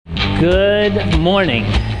Good morning.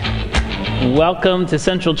 Welcome to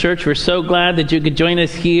Central Church. We're so glad that you could join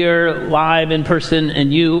us here live in person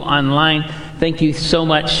and you online. Thank you so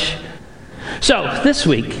much. So this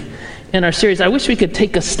week in our series, I wish we could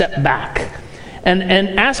take a step back and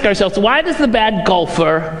ask ourselves, why does the bad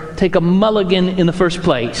golfer take a mulligan in the first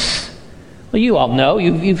place? Well, you all know.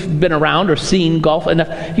 You've been around or seen golf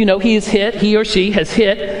enough. You know he or she has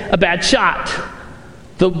hit a bad shot.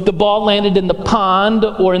 The ball landed in the pond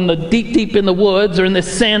or in the deep in the woods or in the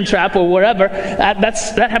sand trap or wherever.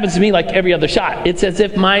 That happens to me like every other shot. It's as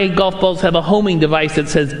if my golf balls have a homing device that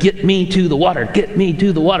says, "Get me to the water, get me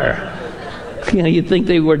to the water." You know, you'd think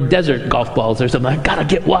they were desert golf balls or something. I gotta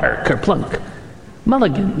get water, kerplunk.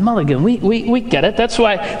 Mulligan. We get it. That's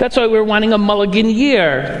why we're wanting a mulligan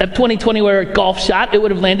year. If 2020 were a golf shot, it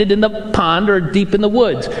would have landed in the pond or deep in the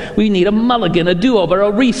woods. We need a mulligan, a do-over,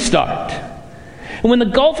 a restart. And when the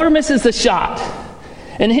golfer misses the shot,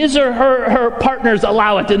 and his or her partners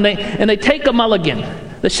allow it, and they take a mulligan,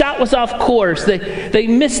 the shot was off course, they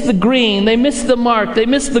missed the green, they missed the mark, they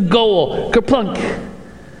missed the goal, kerplunk.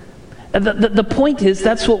 The point is,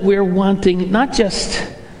 that's what we're wanting, not just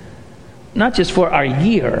for our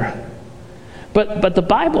year, but the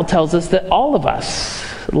Bible tells us that all of us,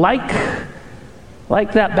 like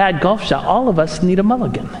that bad golf shot, all of us need a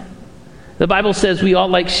mulligan. The Bible says we all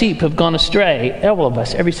like sheep have gone astray. All of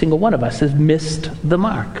us, every single one of us, has missed the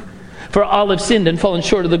mark. For all have sinned and fallen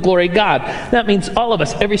short of the glory of God. That means all of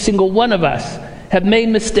us, every single one of us, have made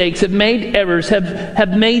mistakes, have made errors,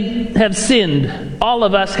 have sinned. All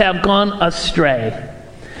of us have gone astray.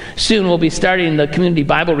 Soon we'll be starting the community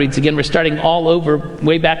Bible reads again. We're starting all over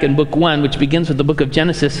way back in book 1, which begins with the book of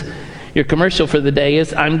Genesis. Your commercial for the day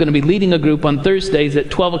is I'm going to be leading a group on Thursdays at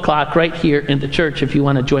 12 o'clock right here in the church if you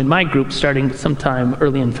want to join my group starting sometime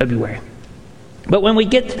early in February. But when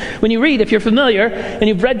you read, if you're familiar and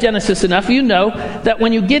you've read Genesis enough, you know that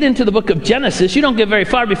when you get into the book of Genesis, you don't get very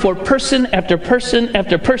far before person after person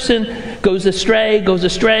after person goes astray,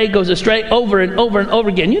 over and over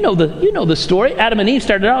again. You know the story. Adam and Eve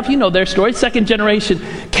started off. You know their story. Second generation,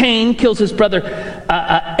 Cain kills his brother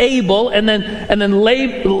Abel, and then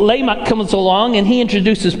Lamech comes along and he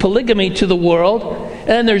introduces polygamy to the world. And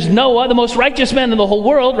then there's Noah, the most righteous man in the whole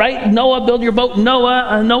world, right? Noah, build your boat.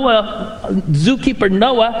 Noah, zookeeper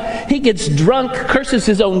Noah, he gets drunk, curses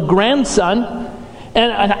his own grandson.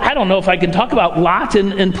 And I don't know if I can talk about Lot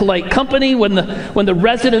in polite company when the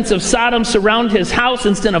residents of Sodom surround his house.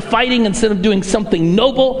 Instead of fighting, instead of doing something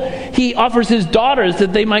noble, he offers his daughters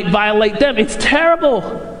that they might violate them. It's terrible.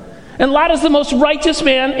 And Lot is the most righteous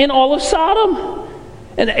man in all of Sodom.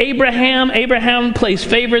 And Abraham plays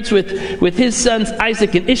favorites with his sons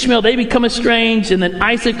Isaac and Ishmael. They become estranged. And then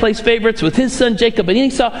Isaac plays favorites with his son Jacob and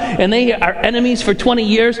Esau. And they are enemies for 20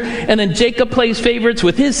 years. And then Jacob plays favorites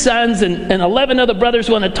with his sons. And 11 other brothers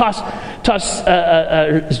want to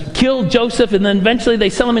kill Joseph. And then eventually they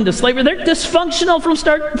sell him into slavery. They're dysfunctional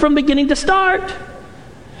from beginning to start.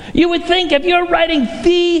 You would think if you're writing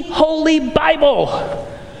the Holy Bible,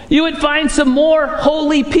 you would find some more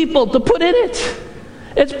holy people to put in it.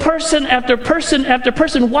 It's person after person after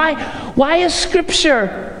person. Why is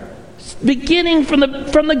Scripture, beginning from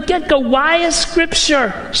the get-go, why is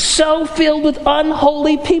Scripture so filled with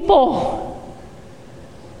unholy people?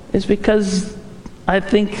 It's because I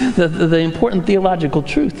think the important theological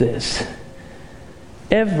truth is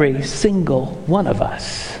every single one of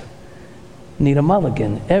us need a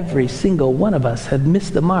mulligan. Every single one of us have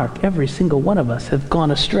missed the mark. Every single one of us have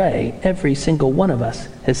gone astray. Every single one of us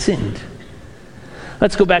has sinned.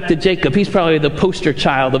 Let's go back to Jacob. He's probably the poster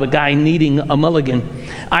child of a guy needing a mulligan.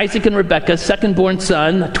 Isaac and Rebekah's second-born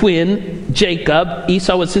son, twin, Jacob.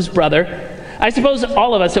 Esau was his brother. I suppose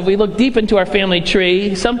all of us, if we look deep into our family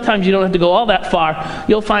tree, sometimes you don't have to go all that far.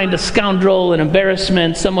 You'll find a scoundrel, an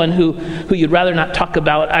embarrassment, someone who you'd rather not talk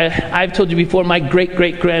about. I've told you before, my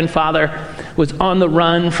great-great-grandfather was on the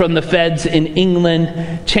run from the feds in England.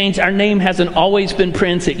 Our name hasn't always been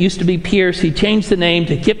Prince. It used to be Pierce. He changed the name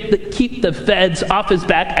to keep the feds off his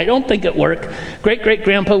back. I don't think it worked.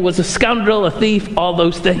 Great-great-grandpa was a scoundrel, a thief, all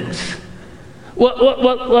those things.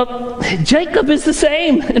 Well, Jacob is the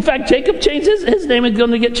same. In fact, Jacob changes. His name is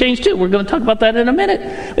going to get changed too. We're going to talk about that in a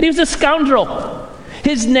minute. But he was a scoundrel.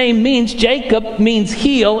 His name means, Jacob means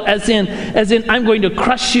heel, as in I'm going to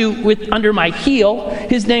crush you under my heel.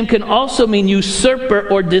 His name can also mean usurper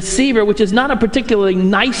or deceiver, which is not a particularly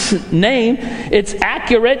nice name. It's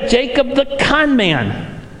accurate. Jacob the con man.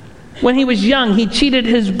 When he was young, he cheated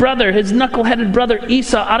his brother, his knuckle-headed brother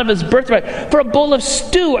Esau, out of his birthright for a bowl of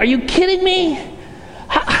stew. Are you kidding me?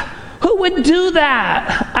 Who would do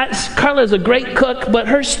that? Carla's a great cook, but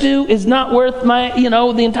her stew is not worth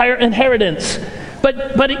the entire inheritance.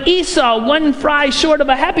 But Esau, one fry short of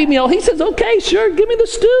a Happy Meal, he says, okay, sure, give me the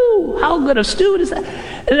stew. How good of stew is that?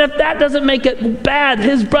 And if that doesn't make it bad,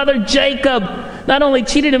 his brother Jacob not only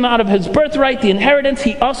cheated him out of his birthright, the inheritance,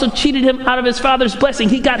 he also cheated him out of his father's blessing.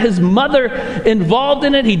 He got his mother involved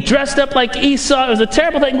in it. He dressed up like Esau. It was a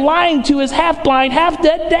terrible thing, lying to his half-blind,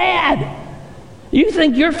 half-dead dad. You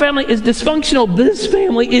think your family is dysfunctional. This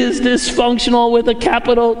family is dysfunctional with a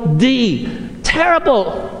capital D.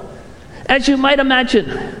 Terrible. As you might imagine,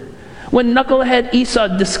 when knucklehead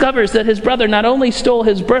Esau discovers that his brother not only stole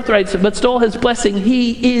his birthrights, but stole his blessing,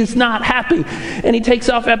 he is not happy. And he takes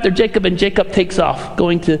off after Jacob, and Jacob takes off,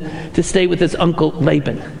 going to stay with his uncle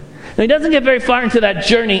Laban. Now, he doesn't get very far into that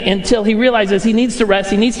journey until he realizes he needs to rest,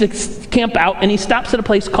 he needs to camp out, and he stops at a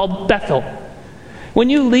place called Bethel. When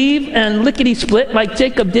you leave and lickety-split like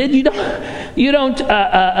Jacob did, you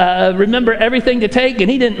don't remember everything to take, and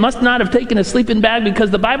he must not have taken a sleeping bag, because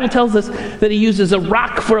the Bible tells us that he uses a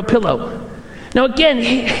rock for a pillow. Now again,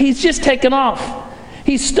 he's just taken off.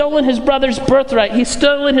 He's stolen his brother's birthright. He's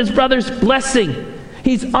stolen his brother's blessing.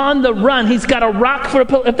 He's on the run. He's got a rock for a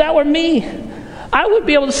pillow. If that were me, I wouldn't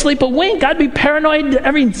be able to sleep a wink. I'd be paranoid.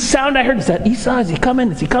 Every sound I heard, is that Esau? Is he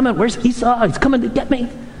coming? Is he coming? Where's Esau? He's coming to get me.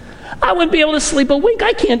 I wouldn't be able to sleep a wink.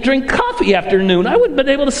 I can't drink coffee after noon. I wouldn't have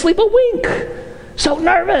been able to sleep a wink. So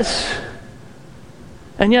nervous.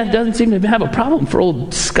 And yet it doesn't seem to have a problem for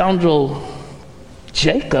old scoundrel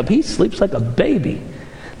Jacob. He sleeps like a baby.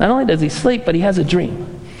 Not only does he sleep, but he has a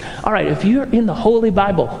dream. All right, if you're in the Holy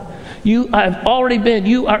Bible, you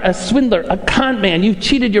are a swindler, a con man. You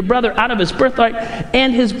cheated your brother out of his birthright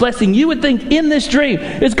and his blessing. You would think in this dream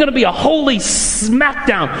it's going to be a holy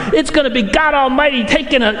smackdown. It's going to be God Almighty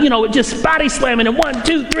taking just body slamming and 1,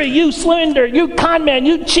 2, 3, you swindler, you con man,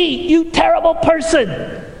 you cheat, you terrible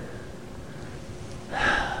person.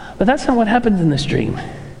 But that's not what happens in this dream.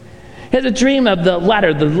 He has a dream of the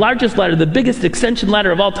ladder, the largest ladder, the biggest extension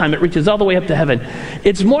ladder of all time. It reaches all the way up to heaven.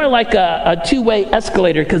 It's more like a two-way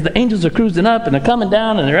escalator, because the angels are cruising up and they're coming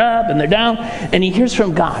down and they're up and they're down. And he hears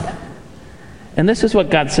from God. And this is what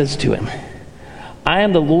God says to him. I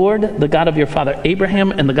am the Lord, the God of your father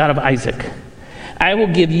Abraham and the God of Isaac. I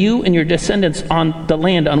will give you and your descendants on the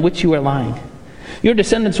land on which you are lying. Your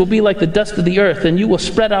descendants will be like the dust of the earth, and you will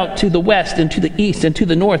spread out to the west and to the east and to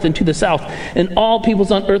the north and to the south. And all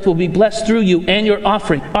peoples on earth will be blessed through you and your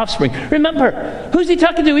offspring. Remember, who's he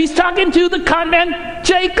talking to? He's talking to the con man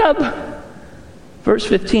Jacob. Verse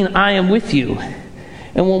 15, I am with you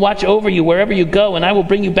and will watch over you wherever you go, and I will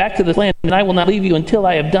bring you back to this land, and I will not leave you until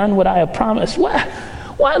I have done what I have promised. What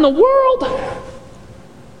in the world?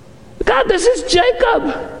 God, this is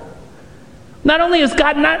Jacob. Not only is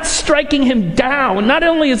God not striking him down, not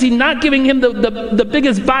only is he not giving him the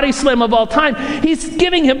biggest body slam of all time, he's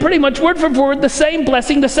giving him pretty much word for word the same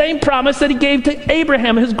blessing, the same promise that he gave to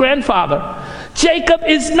Abraham, his grandfather. Jacob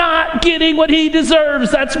is not getting what he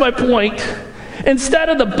deserves. That's my point. Instead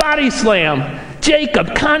of the body slam,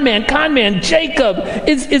 Jacob, con man, Jacob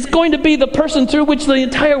is going to be the person through which the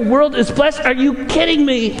entire world is blessed. Are you kidding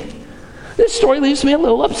me? This story leaves me a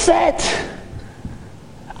little upset.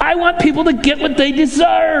 I want people to get what they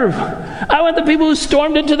deserve. I want the people who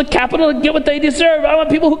stormed into the Capitol to get what they deserve. I want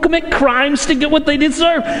people who commit crimes to get what they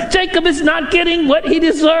deserve. Jacob is not getting what he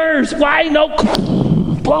deserves. Why? No.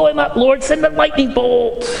 Blow him up, Lord. Send a lightning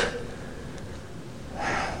bolt.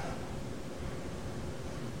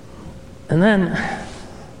 And then,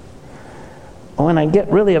 when I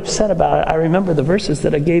get really upset about it, I remember the verses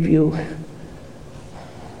that I gave you,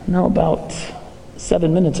 about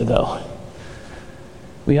 7 minutes ago.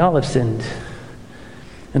 We all have sinned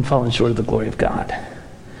and fallen short of the glory of God.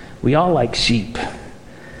 We all, like sheep,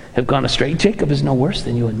 have gone astray. Jacob is no worse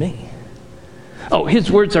than you and me. Oh,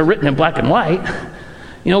 his words are written in black and white.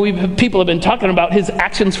 People have been talking about his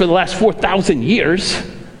actions for the last 4,000 years.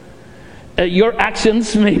 Your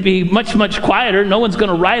actions may be much, much quieter. No one's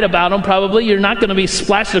going to write about them, probably. You're not going to be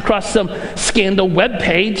splashed across some scandal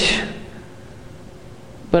webpage.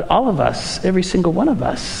 But all of us, every single one of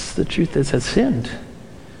us, the truth is, has sinned.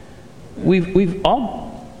 We've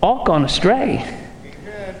all gone astray.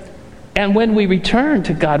 And when we return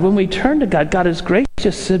to God, God is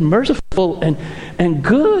gracious and merciful and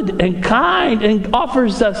good and kind, and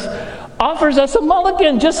offers us a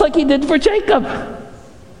mulligan, just like he did for Jacob.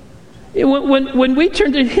 When we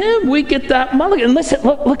turn to him, we get that mulligan. Listen,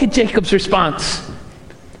 look at Jacob's response.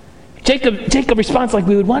 Jacob responds like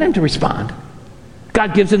we would want him to respond.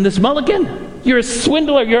 God gives him this mulligan. You're a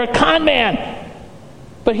swindler. You're a con man.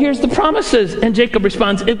 But here's the promises. And Jacob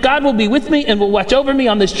responds, if God will be with me and will watch over me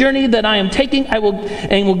on this journey that I am taking,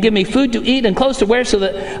 will give me food to eat and clothes to wear so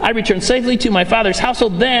that I return safely to my father's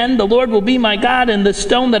household, then the Lord will be my God, and the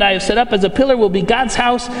stone that I have set up as a pillar will be God's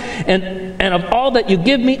house. And of all that you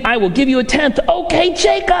give me, I will give you a tenth. Okay,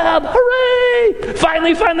 Jacob, hooray!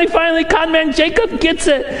 Finally, con man Jacob gets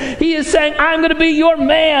it. He is saying, I'm going to be your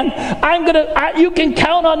man. You can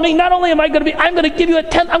count on me. Not only I'm going to give you a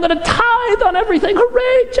tenth. I'm going to tithe on everything. Hooray,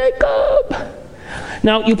 Jacob!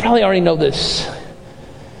 Now, you probably already know this.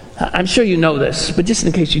 I'm sure you know this, but just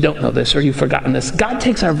in case you don't know this or you've forgotten this, God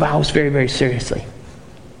takes our vows very, very seriously.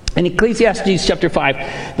 In Ecclesiastes chapter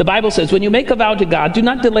 5, the Bible says, when you make a vow to God, do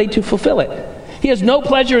not delay to fulfill it. He has no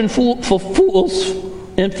pleasure in fools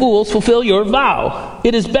fulfill your vow.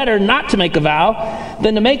 It is better not to make a vow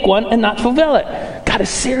than to make one and not fulfill it. God is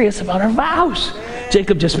serious about our vows.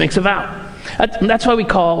 Jacob just makes a vow. That's why we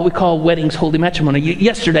call weddings holy matrimony.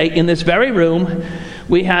 Yesterday, in this very room,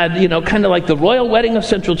 we had, kind of like the royal wedding of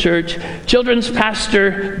Central Church, children's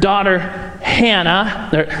pastor daughter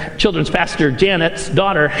Hannah, children's pastor Janet's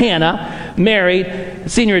daughter Hannah, married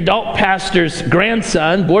senior adult pastor's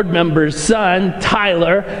grandson, board member's son,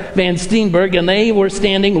 Tyler Van Steenberg, and they were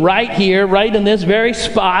standing right here, right in this very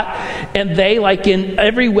spot, and they, like in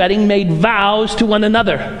every wedding, made vows to one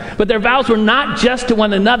another. But their vows were not just to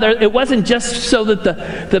one another. It wasn't just so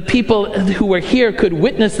that the people who were here could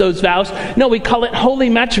witness those vows. No, we call it holy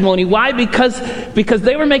matrimony. Why? Because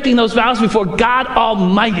they were making those vows before God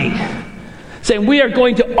Almighty, saying we are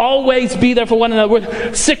going to always be there for one another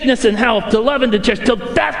with sickness and health, to love and to cherish, till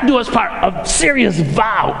death do us part. A serious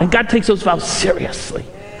vow. And God takes those vows seriously.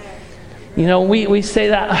 We say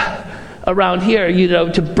that around here,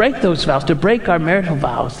 to break those vows, to break our marital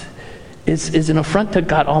vows is an affront to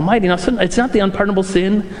God Almighty. Now, it's not the unpardonable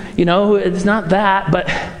sin, it's not that, but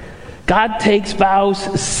God takes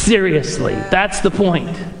vows seriously. That's the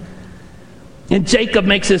point. And Jacob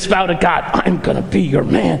makes this vow to God, I'm going to be your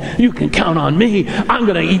man. You can count on me. I'm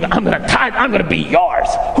going to tithe. I'm going to be yours.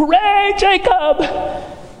 Hooray, Jacob!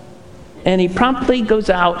 And he promptly goes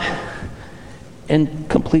out and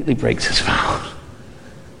completely breaks his vow.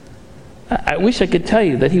 I wish I could tell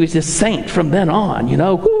you that he was this saint from then on,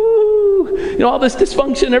 woo! All this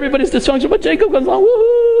dysfunction, everybody's dysfunction, but Jacob goes along,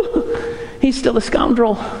 woo! He's still a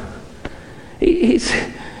scoundrel. He's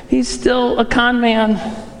still a con man.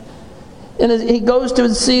 And he goes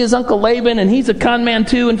to see his uncle Laban, and he's a con man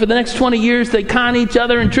too. And for the next 20 years, they con each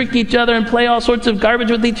other and trick each other and play all sorts of garbage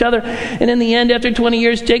with each other. And in the end, after 20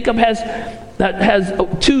 years, Jacob has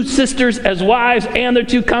 2 sisters as wives and their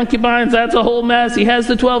 2 concubines. That's a whole mess. He has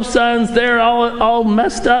the 12 sons. They're all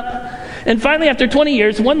messed up. And finally, after 20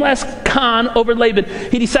 years, one last con over Laban,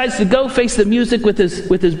 he decides to go face the music with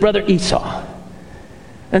his brother Esau.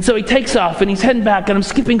 And so he takes off, and he's heading back. And I'm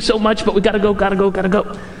skipping so much, but we gotta go.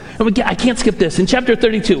 And I can't skip this. In chapter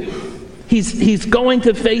 32, he's going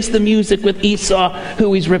to face the music with Esau,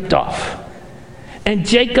 who he's ripped off. And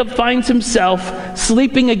Jacob finds himself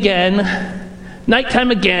sleeping again,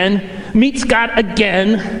 nighttime again, meets God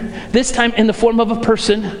again, this time in the form of a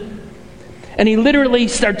person. And he literally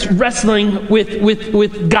starts wrestling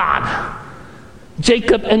with God.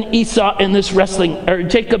 Jacob and Esau in this wrestling, or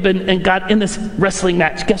Jacob and God in this wrestling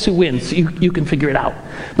match. Guess who wins? You can figure it out.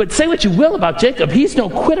 But say what you will about Jacob, he's no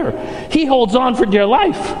quitter. He holds on for dear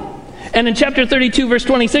life. And in chapter 32, verse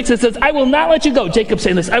 26, it says, I will not let you go. Jacob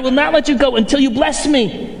saying this, I will not let you go until you bless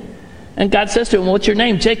me. And God says to him, well, what's your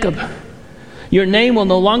name? Jacob. Your name will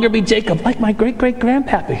no longer be Jacob, like my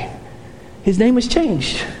great-great-grandpappy. His name was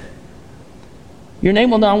changed. Your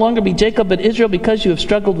name will no longer be Jacob, but Israel, because you have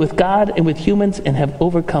struggled with God and with humans and have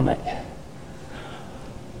overcome it.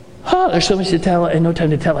 Oh, there's so much to tell and no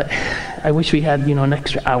time to tell it. I wish we had, an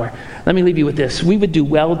extra hour. Let me leave you with this. We would do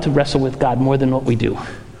well to wrestle with God more than what we do.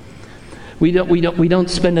 We don't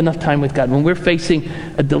spend enough time with God. When we're facing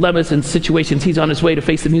dilemmas and situations, he's on his way to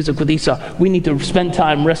face the music with Esau. We need to spend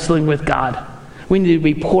time wrestling with God. We need to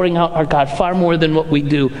be pouring out our God far more than what we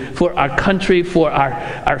do for our country, for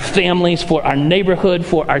our families, for our neighborhood,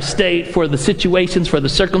 for our state, for the situations, for the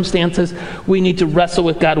circumstances. We need to wrestle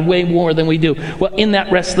with God way more than we do. Well, in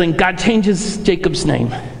that wrestling, God changes Jacob's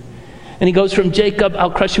name. And he goes from Jacob,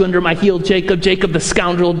 I'll crush you under my heel, Jacob the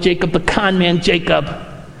scoundrel, Jacob the con man, Jacob,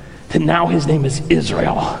 to now his name is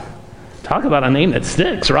Israel. Talk about a name that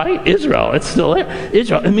sticks, right? Israel, it's still there.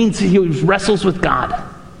 Israel, it means he wrestles with God.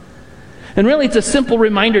 And really, it's a simple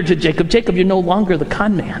reminder to Jacob. Jacob, you're no longer the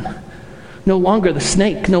con man, no longer the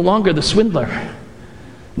snake, no longer the swindler.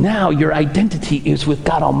 Now your identity is with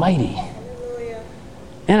God Almighty.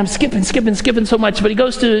 And I'm skipping so much, but he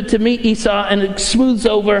goes to meet Esau, and it smooths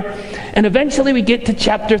over, and eventually we get to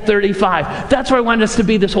chapter 35. That's where I wanted us to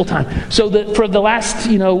be this whole time. So for the last,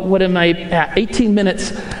 18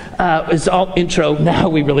 minutes is all intro. Now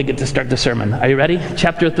we really get to start the sermon. Are you ready?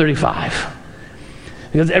 Chapter 35.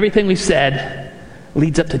 Because everything we said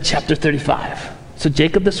leads up to chapter 35. So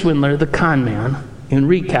Jacob the swindler, the con man, in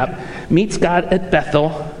recap, meets God at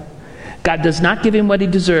Bethel. God does not give him what he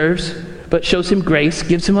deserves, but shows him grace,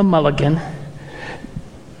 gives him a mulligan.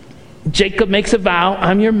 Jacob makes a vow,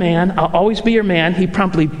 I'm your man, I'll always be your man. He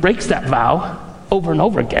promptly breaks that vow. Over and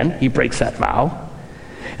over again, he breaks that vow.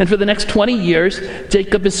 And for the next 20 years,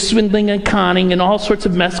 Jacob is swindling and conning and all sorts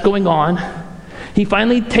of mess going on. He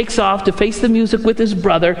finally takes off to face the music with his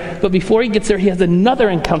brother, but before he gets there, he has another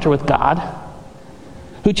encounter with God,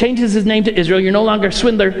 who changes his name to Israel. You're no longer a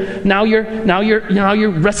swindler. Now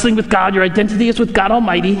you're wrestling with God. Your identity is with God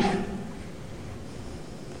Almighty.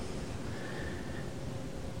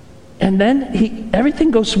 And then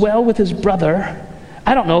everything goes well with his brother.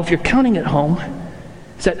 I don't know if you're counting at home.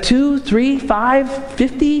 Is that 2, 3, 5,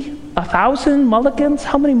 50, 1,000 mulligans?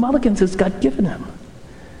 How many mulligans has God given him?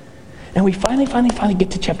 And we finally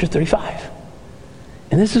get to chapter 35.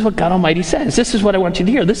 And this is what God Almighty says. This is what I want you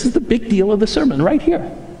to hear. This is the big deal of the sermon right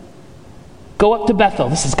here. Go up to Bethel.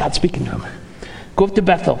 This is God speaking to him. Go up to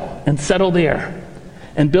Bethel and settle there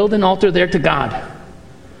and build an altar there to God,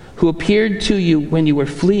 who appeared to you when you were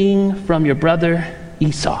fleeing from your brother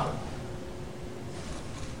Esau.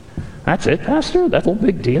 That's it, Pastor? That's a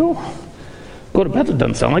big deal? Go to Bethel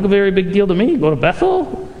doesn't sound like a very big deal to me. Go to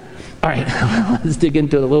Bethel? All right, let's dig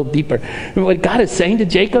into it a little deeper. Remember what God is saying to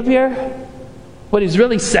Jacob here? What he's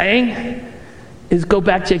really saying is, go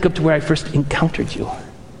back, Jacob, to where I first encountered you.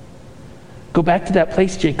 Go back to that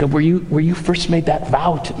place, Jacob, where you first made that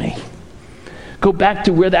vow to me. Go back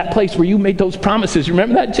to where that place where you made those promises. You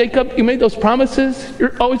remember that, Jacob? You made those promises.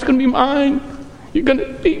 You're always going to be mine. You're going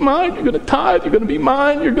to be mine. You're going to tithe. You're going to be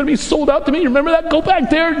mine. You're going to be sold out to me. You remember that? Go back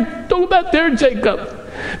there. Go back there, Jacob.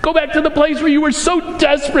 Go back to the place where you were so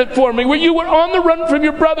desperate for me, where you were on the run from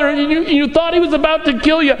your brother, and you thought he was about to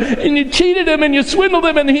kill you, and you cheated him and you swindled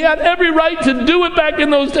him, and he had every right to do it back in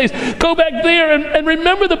those days. Go back there and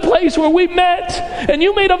remember the place where we met, and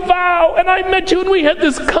you made a vow, and I met you, and we had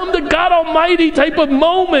this come to God Almighty type of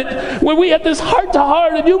moment where we had this heart to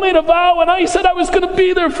heart, and you made a vow, and I said I was going to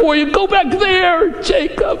be there for you. Go back there,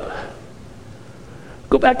 Jacob.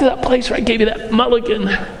 Go back to that place where I gave you that mulligan.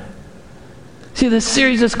 See, this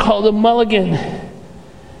series is called A Mulligan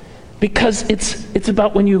because it's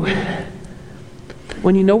about when you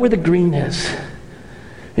know where the green is,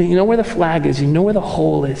 and you know where the flag is, you know where the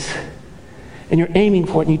hole is, and you're aiming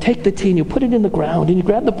for it, and you take the tee and you put it in the ground, and you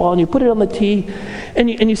grab the ball and you put it on the tee, and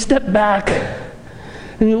you step back,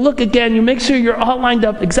 and you look again, you make sure you're all lined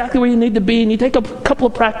up exactly where you need to be, and you take a couple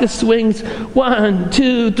of practice swings, 1,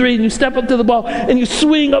 2, 3, and you step up to the ball, and you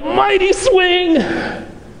swing a mighty swing.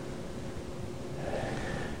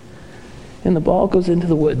 And the ball goes into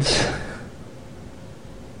the woods.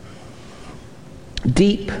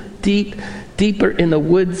 Deeper in the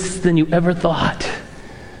woods than you ever thought.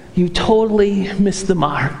 You totally missed the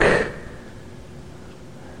mark.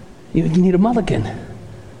 You need a mulligan.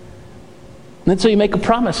 And so you make a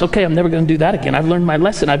promise. Okay, I'm never going to do that again. I've learned my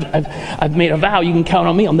lesson. I've made a vow. You can count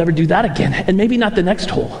on me. I'll never do that again. And maybe not the next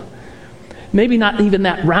hole. Maybe not even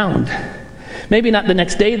that round. Maybe not the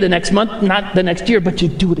next day, the next month, not the next year, but you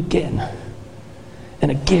do it again. And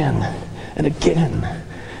again, and again,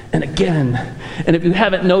 and again. And if you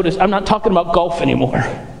haven't noticed, I'm not talking about golf anymore.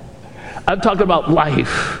 I'm talking about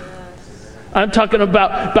life. I'm talking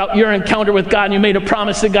about your encounter with God, and you made a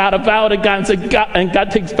promise to God, a vow to God, and God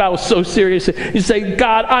takes vows so seriously. You say,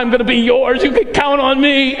 God, I'm going to be yours. You can count on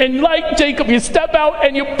me. And like Jacob, you step out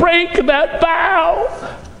and you break that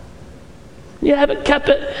vow. You haven't kept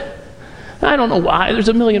it. I don't know why. There's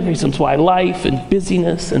a million reasons why. Life and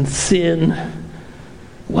busyness and sin.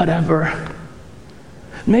 Whatever.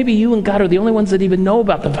 Maybe you and God are the only ones that even know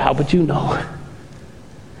about the vow, but you know.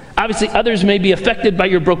 Obviously, others may be affected by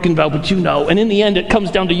your broken vow, but you know. And in the end, it comes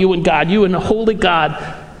down to you and God, you and the holy God,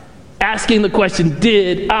 asking the question,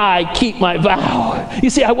 did I keep my vow? You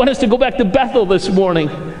see, I want us to go back to Bethel this morning.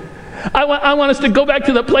 I want us to go back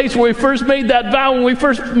to the place where we first made that vow, when we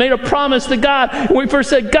first made a promise to God, when we first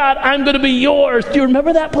said, God, I'm going to be yours. Do you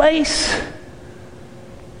remember that place?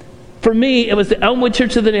 For me, it was the Elmwood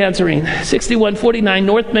Church of the Nazarene, 6149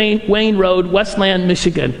 North Wayne Road, Westland,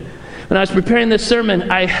 Michigan. When I was preparing this sermon,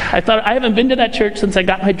 I thought, I haven't been to that church since I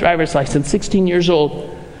got my driver's license, 16 years old.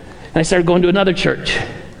 And I started going to another church.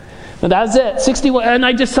 And that was it, 61, and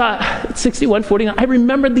I just saw 6149. I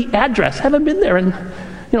remembered the address. I haven't been there in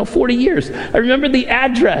 40 years. I remember the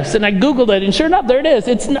address, and I Googled it, and sure enough, there it is.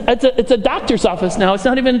 It's a doctor's office now. It's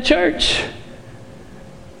not even a church.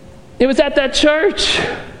 It was at that church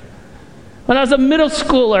when I was a middle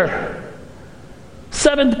schooler,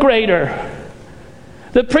 7th grader.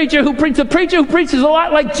 The preacher who preaches a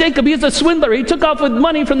lot like Jacob. He's a swindler. He took off with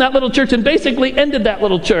money from that little church and basically ended that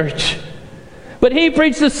little church. But he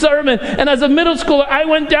preached a sermon, and as a middle schooler, I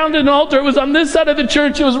went down to an altar. It was on this side of the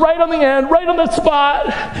church. It was right on the end, right on the spot.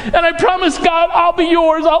 And I promised God, I'll be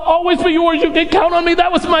yours. I'll always be yours. You can count on me.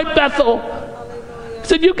 That was my Bethel. I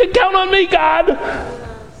said, you can count on me, God.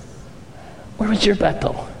 Where was your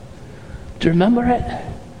Bethel? Do you remember it?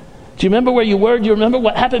 Do you remember where you were? Do you remember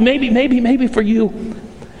what happened? Maybe for you,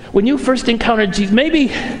 when you first encountered Jesus, maybe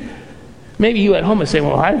you at home are saying,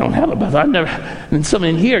 well, I don't have a Bethel. And some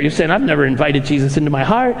in here, you're saying, I've never invited Jesus into my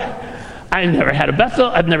heart. I've never had a Bethel.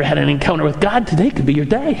 I've never had an encounter with God. Today could be your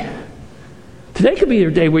day. Today could be your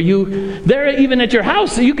day where there even at your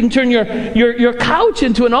house, you can turn your couch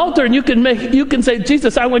into an altar, and you can say,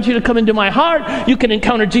 Jesus, I want you to come into my heart. You can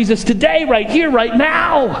encounter Jesus today, right here, right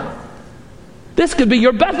now. This could be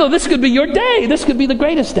your Bethel. This could be your day. This could be the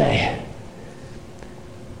greatest day.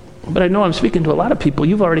 But I know I'm speaking to a lot of people.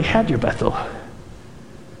 You've already had your Bethel.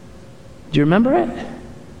 Do you remember it?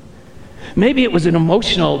 Maybe it was an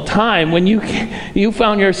emotional time when you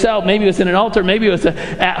found yourself, maybe it was in an altar, maybe it was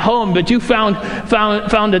at home, but you found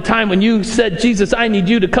a time when you said, Jesus, I need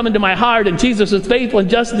you to come into my heart, and Jesus was faithful and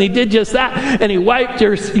just, and he did just that, and he wiped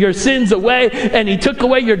your sins away, and he took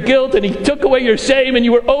away your guilt, and he took away your shame, and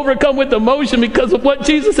you were overcome with emotion because of what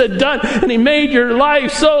Jesus had done, and he made your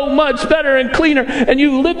life so much better and cleaner, and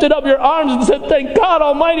you lifted up your arms and said, thank God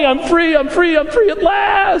Almighty, I'm free at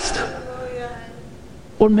last.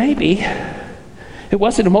 Or maybe it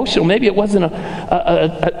wasn't emotional. Maybe it wasn't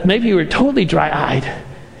maybe you were totally dry-eyed.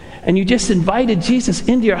 And you just invited Jesus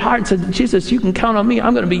into your heart and said, Jesus, you can count on me.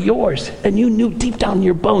 I'm going to be yours. And you knew deep down in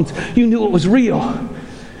your bones, you knew it was real.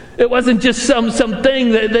 It wasn't just some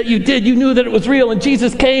thing that you did. You knew that it was real. And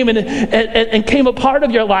Jesus came and came a part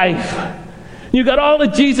of your life. You got all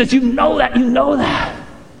of Jesus. You know that.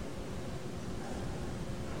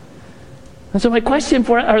 And so my question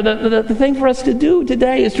the thing for us to do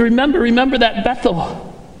today is to remember that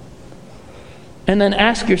Bethel. And then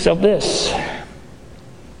ask yourself this: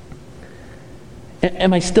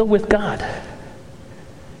 am I still with God?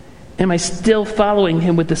 Am I still following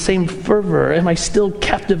him with the same fervor? Am I still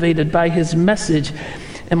captivated by his message?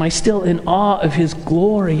 Am I still in awe of his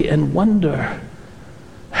glory and wonder?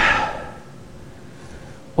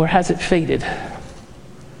 Or has it faded?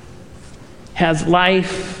 Has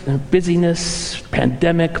life and busyness,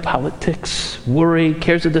 pandemic, politics, worry,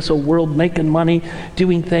 cares of this whole world, making money,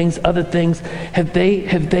 doing things, other things, have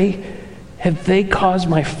they caused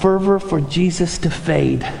my fervor for Jesus to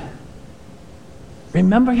fade?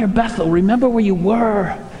 Remember your Bethel. Remember where you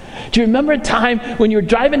were. Do you remember a time when you were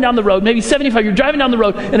driving down the road, maybe 75, you're driving down the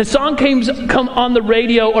road, and a song come on the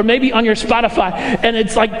radio or maybe on your Spotify, and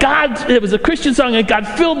it's like it was a Christian song, and God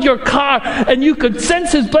filled your car, and you could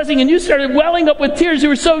sense his blessing, and you started welling up with tears. You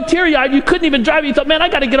were so teary-eyed, you couldn't even drive. You thought, man, I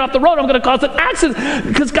got to get off the road. I'm going to cause an accident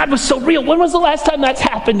because God was so real. When was the last time that's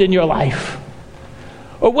happened in your life?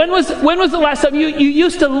 Or when was the last time you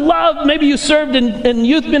used to love, maybe you served in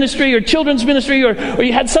youth ministry or children's ministry, or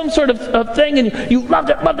you had some sort of thing, and you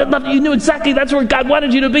loved it. You knew exactly that's where God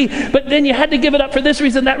wanted you to be, but then you had to give it up for this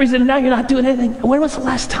reason, that reason, and now you're not doing anything. When was the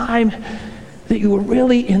last time that you were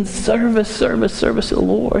really in service to the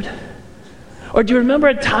Lord? Or do you remember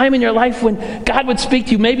a time in your life when God would speak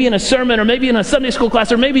to you, maybe in a sermon or maybe in a Sunday school class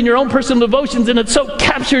or maybe in your own personal devotions, and it so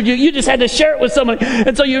captured you, you just had to share it with somebody.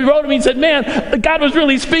 And so you wrote to me and said, man, God was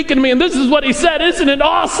really speaking to me, and this is what he said. Isn't it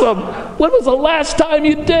awesome? When was the last time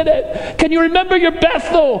you did it? Can you remember your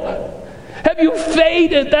Bethel? Have you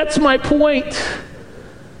faded? That's my point.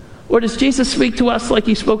 Or does Jesus speak to us like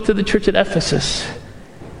he spoke to the church at Ephesus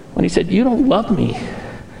when he said, you don't love me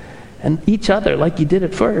and each other like you did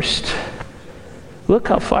at first? Look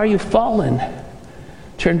how far you've fallen.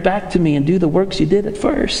 Turn back to me and do the works you did at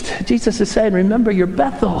first. Jesus is saying, remember your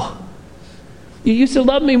Bethel. You used to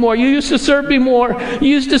love me more. You used to serve me more. You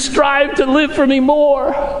used to strive to live for me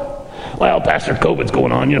more. Well, Pastor, COVID's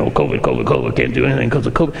going on. COVID, can't do anything because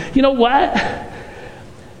of COVID. You know what?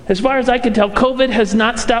 As far as I can tell, COVID has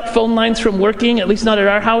not stopped phone lines from working, at least not at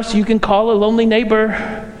our house. You can call a lonely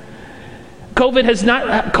neighbor. COVID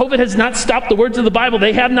has not stopped the words of the Bible.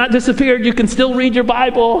 They have not disappeared. You can still read your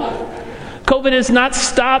Bible. COVID has not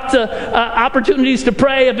stopped opportunities to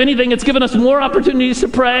pray. If anything, it's given us more opportunities to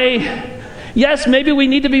pray. Yes, maybe we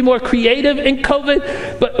need to be more creative in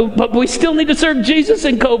COVID, but we still need to serve Jesus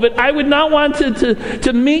in COVID. I would not want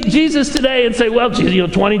to meet Jesus today and say, well, Jesus,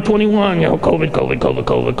 2021,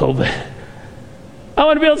 COVID. I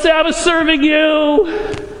want to be able to say, I was serving you.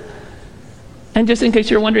 And just in case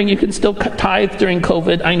you're wondering, you can still tithe during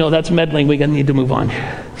COVID. I know that's meddling. We're going to need to move on.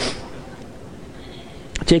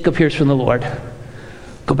 Jacob hears from the Lord.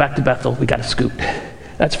 Go back to Bethel. We got to scoot.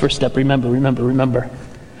 That's first step. Remember.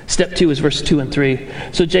 Step 2 is verse 2 and 3.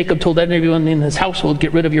 So Jacob told everyone in his household,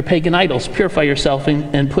 get rid of your pagan idols, purify yourself,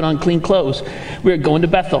 and put on clean clothes. We are going to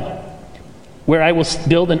Bethel, where I will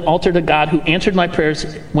build an altar to God who answered my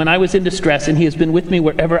prayers when I was in distress, and he has been with me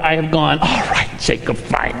wherever I have gone. All right, Jacob,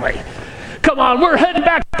 finally. Come on, we're heading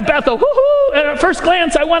back to Bethel. Woohoo! And at first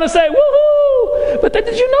glance, I want to say, woohoo! But then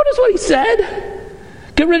did you notice what he said?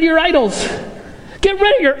 Get rid of your idols. Get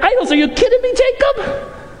rid of your idols. Are you kidding me, Jacob?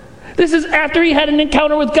 This is after he had an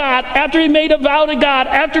encounter with God, after he made a vow to God,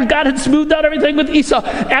 after God had smoothed out everything with Esau,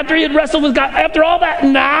 after he had wrestled with God, after all that,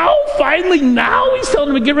 finally now he's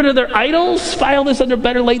telling them to get rid of their idols? File this under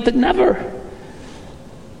better late than never.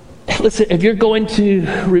 Listen, if you're going to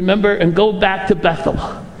remember and go back to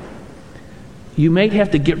Bethel, you may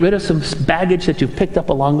have to get rid of some baggage that you've picked up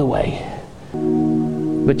along the way.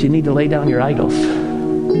 But you need to lay down your idols.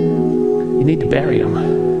 You need to bury them.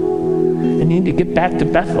 And you need to get back to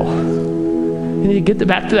Bethel. You need to get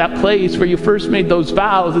back to that place where you first made those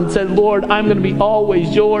vows and said, Lord, I'm going to be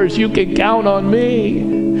always yours. You can count on me.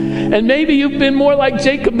 And maybe you've been more like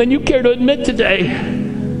Jacob than you care to admit today.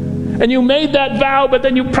 And you made that vow, but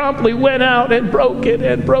then you promptly went out and broke it.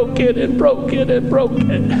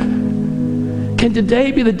 Can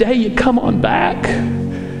today be the day you come on back?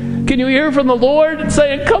 Can you hear from the Lord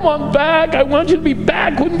saying, come on back. I want you to be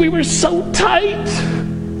back when we were so tight.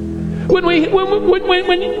 When you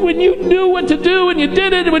knew what to do and you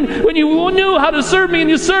did it, when you knew how to serve me and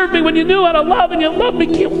you served me, when you knew how to love and you loved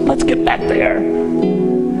me, let's get back there.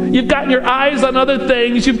 You've gotten your eyes on other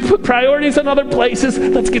things. You've put priorities on other places.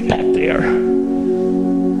 Let's get back there.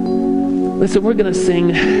 Listen, we're going to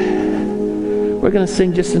sing. We're going to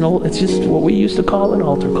sing just it's just what we used to call an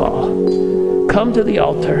altar call. Come to the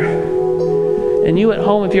altar. And you at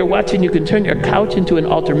home, if you're watching, you can turn your couch into an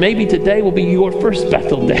altar. Maybe today will be your first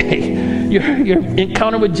Bethel day, your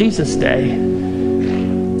encounter with Jesus day.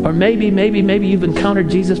 Or maybe you've encountered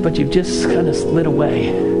Jesus, but you've just kind of slid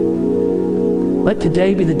away. Let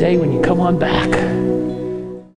today be the day when you come on back.